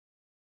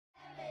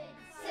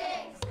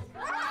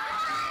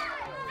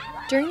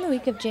During the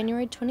week of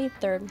January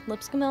 23rd,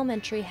 Lipscomb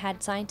Elementary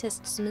had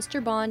scientists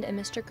Mr. Bond and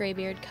Mr.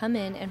 Graybeard come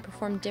in and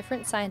perform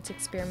different science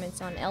experiments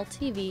on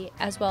LTV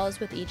as well as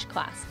with each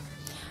class.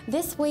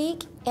 This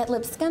week at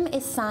Lipscomb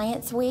is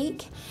Science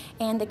Week,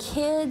 and the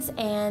kids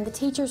and the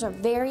teachers are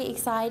very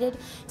excited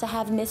to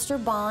have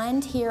Mr.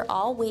 Bond here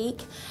all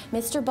week.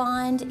 Mr.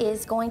 Bond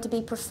is going to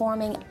be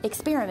performing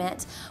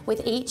experiments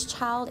with each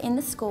child in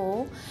the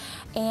school,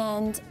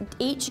 and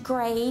each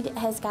grade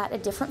has got a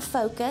different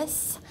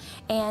focus,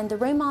 and the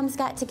room moms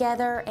got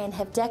together and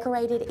have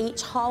decorated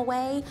each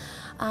hallway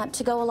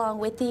to go along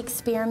with the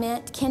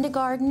experiment.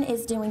 Kindergarten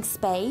is doing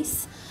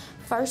space.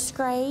 First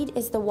grade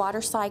is the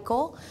water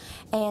cycle,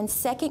 and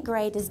second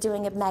grade is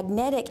doing a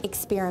magnetic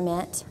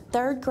experiment.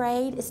 Third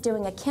grade is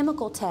doing a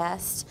chemical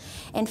test,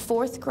 and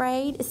fourth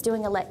grade is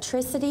doing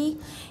electricity,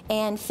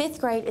 and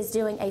fifth grade is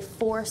doing a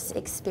force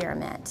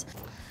experiment.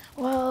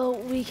 Well,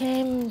 we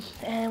came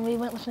and we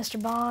went with Mr.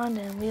 Bond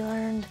and we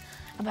learned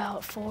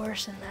about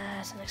force and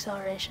mass and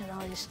acceleration and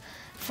all these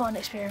fun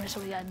experiments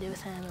that we got to do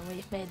with him, and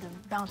we made the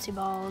bouncy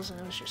balls, and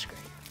it was just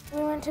great.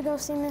 We went to go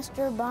see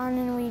Mr. Bond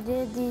and we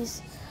did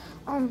these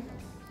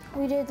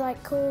we did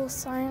like cool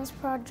science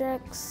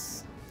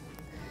projects.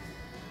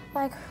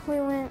 Like we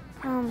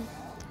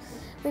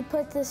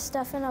put this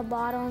stuff in a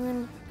bottle and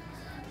then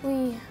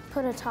we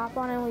put a top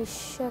on it and we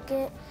shook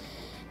it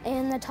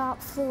and the top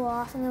flew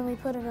off and then we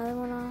put another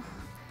one on.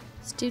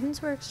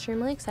 Students were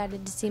extremely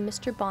excited to see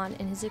Mr. Bond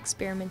and his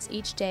experiments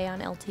each day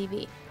on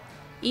LTV.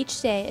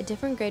 Each day, a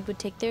different grade would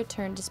take their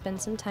turn to spend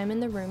some time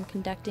in the room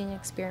conducting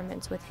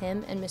experiments with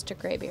him and Mr.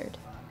 Graybeard.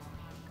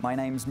 My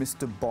name's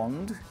Mr.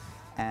 Bond,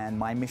 and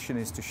my mission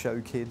is to show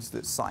kids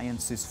that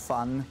science is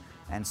fun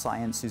and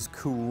science is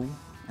cool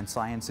and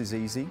science is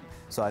easy.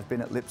 So I've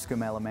been at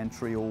Lipscomb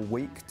Elementary all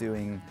week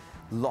doing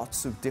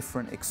lots of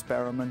different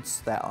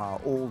experiments that are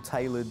all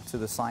tailored to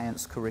the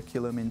science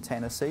curriculum in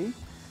Tennessee.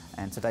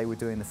 And today we're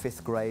doing the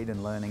fifth grade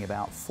and learning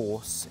about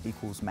force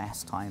equals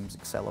mass times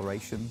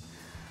acceleration.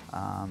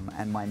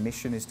 And my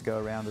mission is to go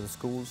around to the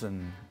schools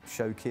and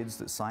show kids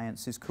that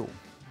science is cool.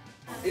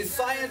 Is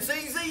science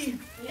easy?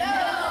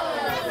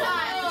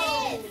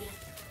 No!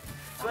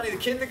 It's funny, the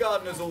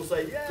kindergartners all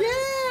say,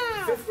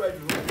 yeah! Fifth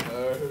graders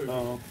all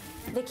no.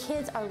 The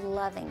kids are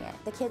loving it.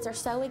 The kids are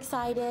so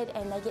excited,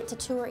 and they get to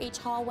tour each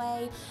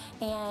hallway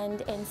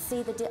and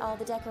see all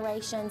the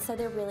decorations, so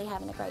they're really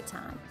having a great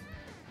time.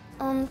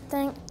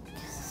 Thanks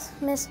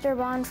Mr.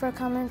 Bond for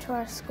coming to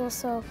our school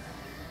so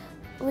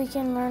we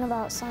can learn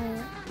about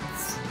science.